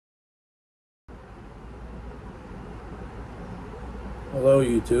Hello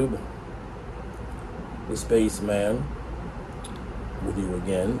YouTube, the Spaceman with you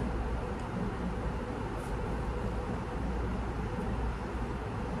again.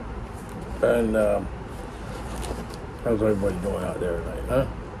 And how's everybody doing out there tonight, huh?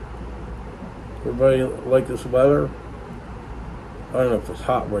 Everybody like this weather? I don't know if it's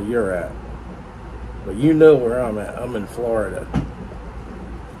hot where you're at, but you know where I'm at. I'm in Florida,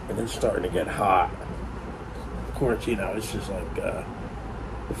 and it's starting to get hot. Of course, you know, it's just like the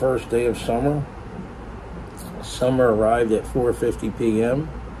first day of summer. Summer arrived at 4:50 p.m.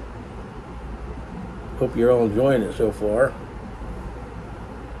 Hope you're all enjoying it so far.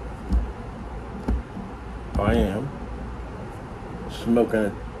 I am smoking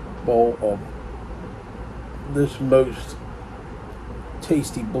a bowl of this most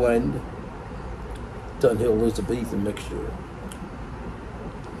tasty blend, Dunhill Elizabethan mixture.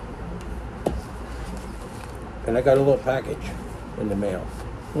 And I got a little package in the mail.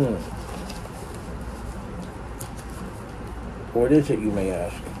 What is it, you may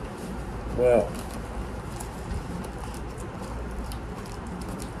ask? Well,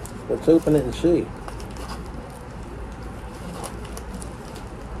 let's open it and see.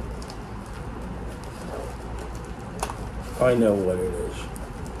 I know what it is.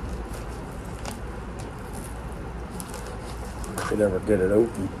 Could ever get it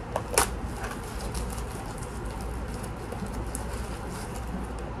open.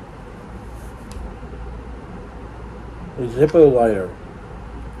 A Zippo lighter.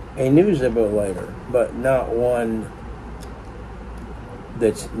 A new Zippo lighter, but not one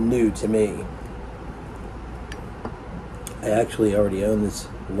that's new to me. I actually already own this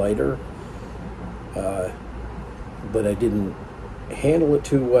lighter, but I didn't handle it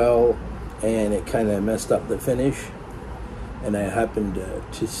too well, and it kind of messed up the finish. And I happened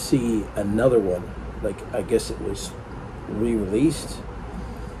to see another one, like I guess it was re-released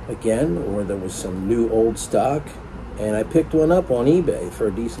again, or there was some new old stock, and I picked one up on eBay for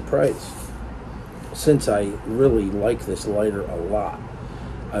a decent price. Since I really like this lighter a lot,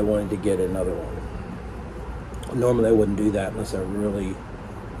 I wanted to get another one. Normally I wouldn't do that unless I really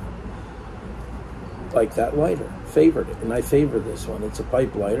like that lighter, favored it, and I favor this one. It's a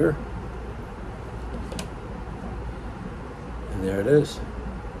pipe lighter, and there it is.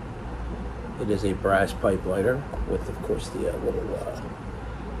 It is a brass pipe lighter with, of course, the little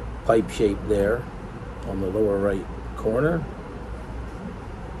pipe shape there on the lower right corner.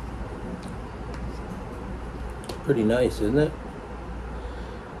 Pretty nice, isn't it?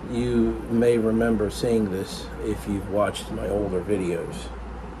 You may remember seeing this if you've watched my older videos.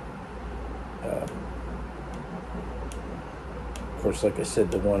 Of course, like I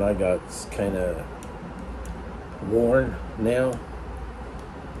said, the one I got is kind of worn now,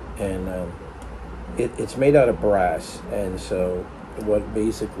 and it's made out of brass. And so, what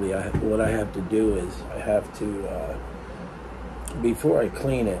I have to do is I have to before I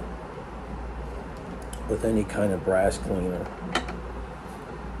clean it with any kind of brass cleaner,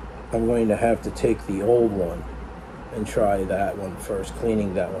 I'm going to have to take the old one and try that one first,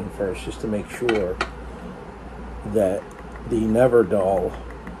 cleaning that one first, just to make sure that the Neverdoll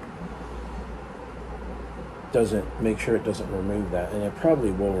doesn't remove that, and it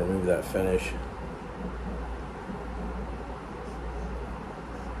probably will remove that finish.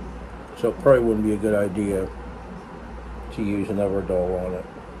 So it probably wouldn't be a good idea to use an Neverdoll on it.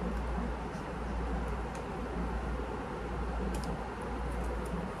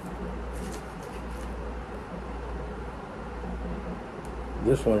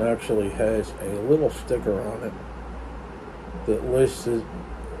 This one actually has a little sticker on it that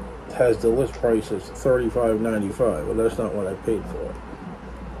has the list price as $35.95. Well, that's not what I paid for it.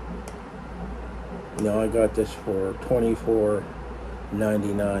 Now I got this for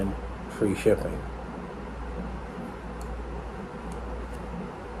 $24.99 free shipping.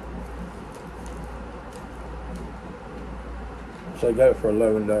 So I got it for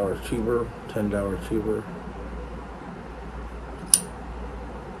 $11 cheaper, $10 cheaper.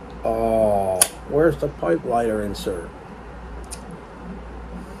 Oh, where's the pipe lighter insert?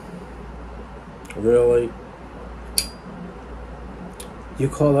 Really? You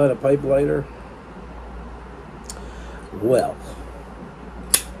call that a pipe lighter? Well,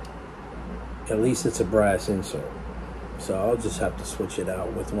 at least it's a brass insert. So I'll just have to switch it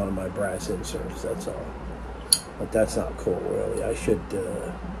out with one of my brass inserts, that's all. But that's not cool, really. I should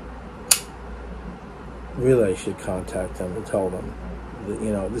contact them and tell them that,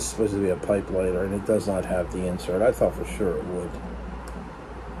 you know, this is supposed to be a pipe lighter and it does not have the insert. I thought for sure it would.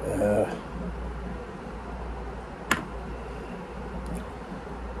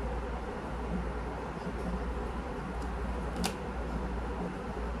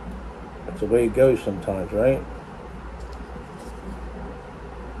 the way it goes sometimes, right?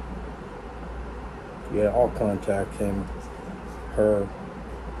 Yeah, I'll contact him, her,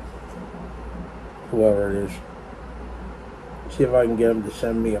 whoever it is. See if I can get him to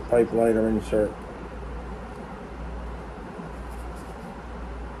send me a pipe lighter insert.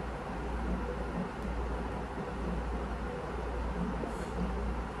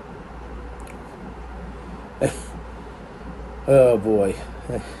 Oh boy.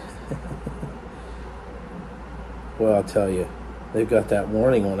 Well, I'll tell you, they've got that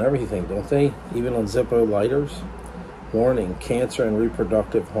warning on everything, don't they? Even on Zippo lighters. Warning, cancer and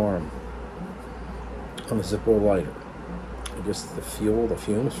reproductive harm on a Zippo lighter. I guess the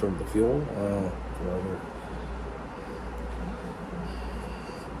fumes from the fuel. Whatever.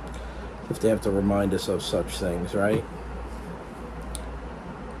 If they have to remind us of such things, right?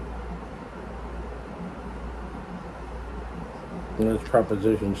 And that's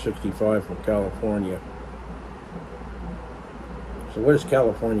Proposition 65 from California. So what does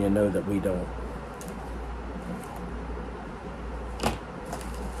California know that we don't?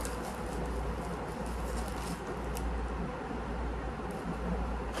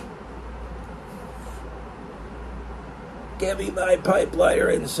 Give me my pipe lighter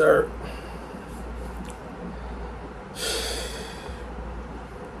insert.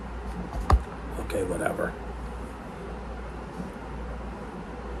 Okay, whatever.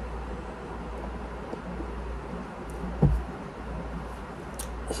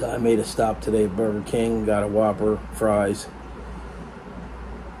 So I made a stop today at Burger King, got a Whopper, fries.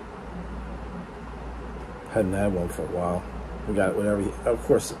 Hadn't had one for a while. We got it with of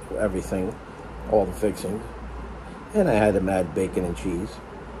course, everything, all the fixings. And I had them add bacon and cheese.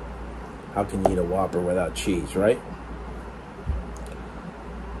 How can you eat a Whopper without cheese, right?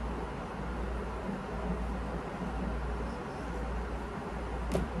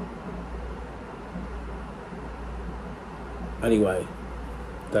 Anyway,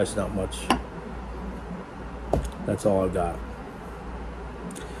 that's not much. That's all I got.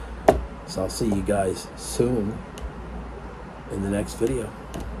 So I'll see you guys soon in the next video.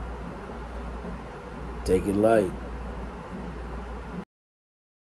 Take it light.